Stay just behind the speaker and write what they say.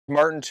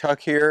Martin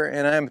Chuck here,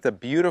 and I'm at the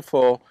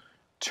beautiful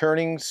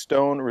Turning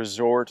Stone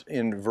Resort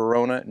in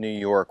Verona, New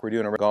York. We're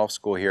doing a golf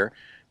school here.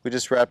 We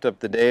just wrapped up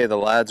the day. The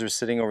lads are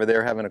sitting over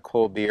there having a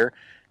cold beer.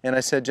 And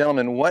I said,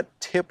 gentlemen, what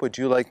tip would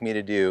you like me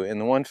to do?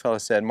 And the one fellow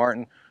said,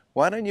 Martin,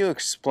 why don't you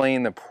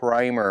explain the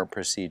primer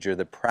procedure,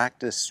 the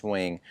practice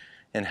swing,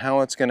 and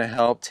how it's going to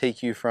help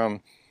take you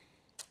from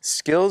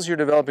skills you're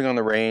developing on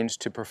the range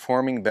to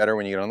performing better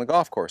when you get on the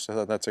golf course. I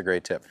thought that's a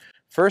great tip.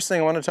 First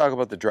thing, I want to talk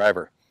about the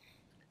driver.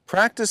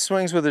 Practice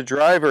swings with a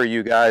driver,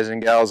 you guys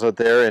and gals out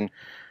there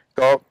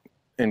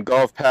in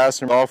golf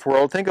past and golf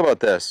world. Think about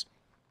this.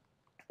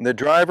 The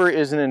driver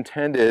isn't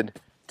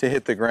intended to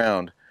hit the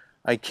ground.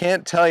 I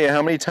can't tell you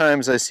how many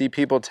times I see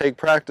people take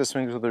practice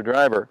swings with their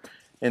driver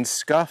and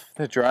scuff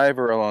the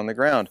driver along the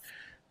ground.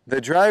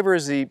 The driver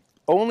is the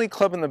only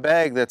club in the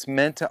bag that's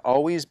meant to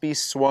always be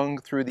swung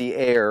through the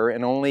air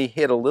and only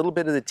hit a little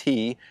bit of the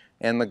tee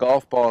and the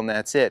golf ball, and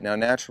that's it. Now,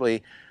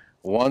 naturally,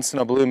 once in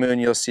a blue moon,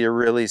 you'll see a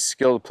really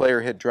skilled player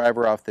hit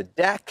driver off the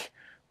deck,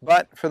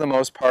 but for the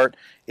most part,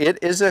 it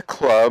is a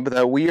club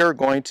that we are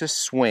going to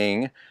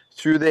swing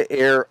through the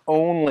air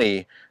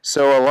only.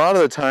 So a lot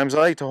of the times, I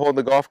like to hold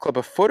the golf club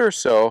a foot or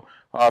so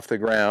off the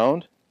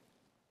ground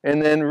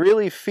and then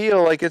really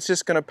feel like it's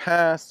just going to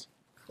pass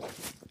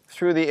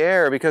through the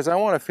air, because I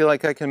want to feel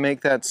like I can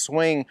make that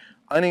swing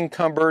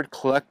unencumbered,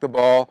 collect the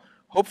ball,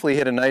 hopefully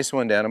hit a nice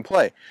one down and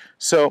play.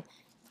 So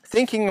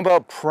thinking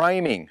about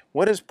priming.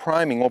 What is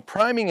priming? Well,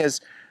 priming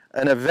is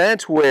an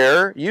event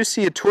where you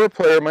see a tour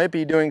player might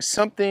be doing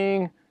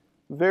something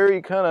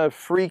very kind of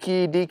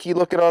freaky deaky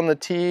looking on the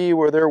tee,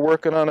 where they're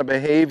working on a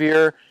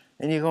behavior,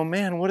 and you go,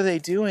 man, what are they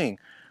doing?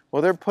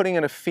 Well, they're putting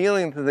in a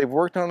feeling that they've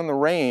worked on the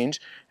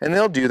range, and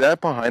they'll do that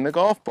behind the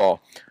golf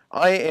ball.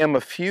 I am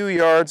a few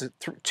yards,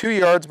 2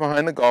 yards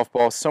behind the golf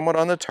ball, somewhat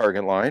on the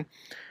target line,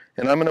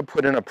 and I'm going to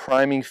put in a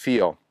priming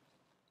feel.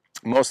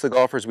 Most of the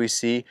golfers we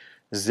see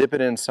zip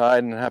it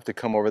inside and have to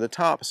come over the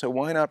top. So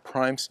why not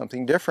prime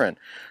something different?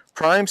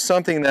 Prime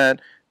something that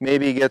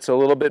maybe gets a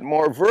little bit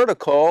more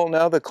vertical.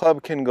 Now the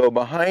club can go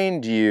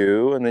behind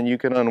you, and then you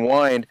can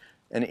unwind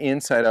an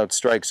inside-out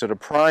strike. So to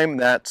prime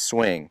that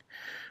swing,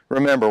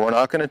 remember, we're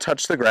not going to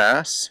touch the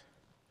grass.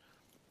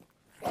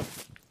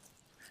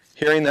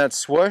 Hearing that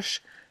swoosh,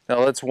 now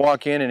let's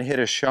walk in and hit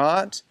a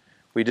shot.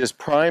 We just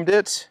primed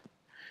it.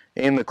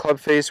 Aim the club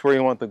face where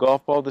you want the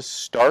golf ball to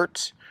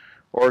start.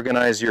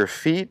 Organize your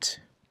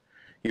feet.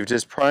 You've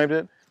just primed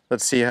it.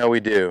 Let's see how we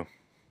do.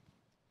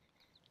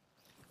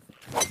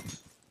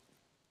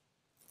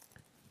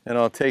 And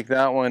I'll take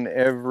that one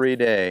every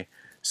day.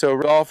 So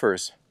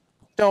golfers,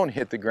 don't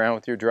hit the ground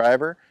with your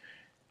driver.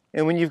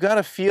 And when you've got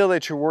a feel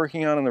that you're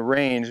working on the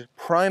range,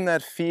 prime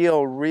that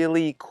feel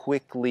really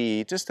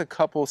quickly. Just a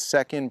couple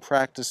second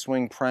practice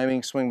swing,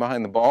 priming swing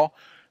behind the ball.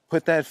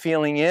 Put that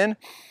feeling in.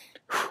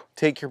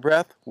 Take your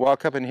breath,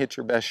 walk up and hit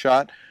your best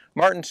shot.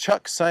 Martin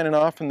Chuck signing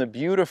off from the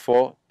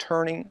beautiful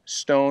Turning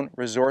Stone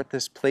Resort.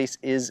 This place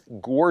is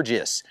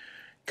gorgeous.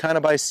 Kind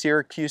of by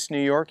Syracuse,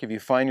 New York. If you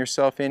find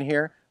yourself in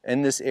here,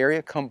 in this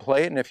area, come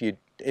play it. And if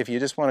you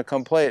just want to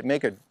come play it,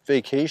 make a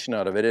vacation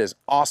out of it. It is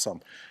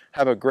awesome.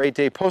 Have a great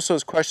day. Post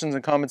those questions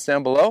and comments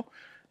down below,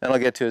 and I'll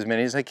get to as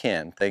many as I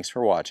can. Thanks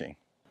for watching.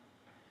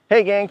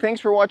 Hey gang,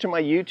 thanks for watching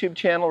my YouTube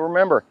channel.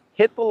 Remember,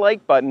 hit the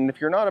like button.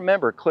 If you're not a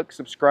member, click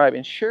subscribe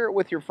and share it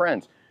with your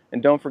friends.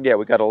 And don't forget,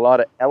 we got a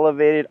lot of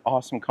elevated,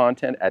 awesome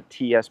content at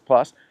TS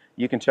Plus.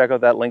 You can check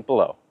out that link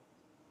below.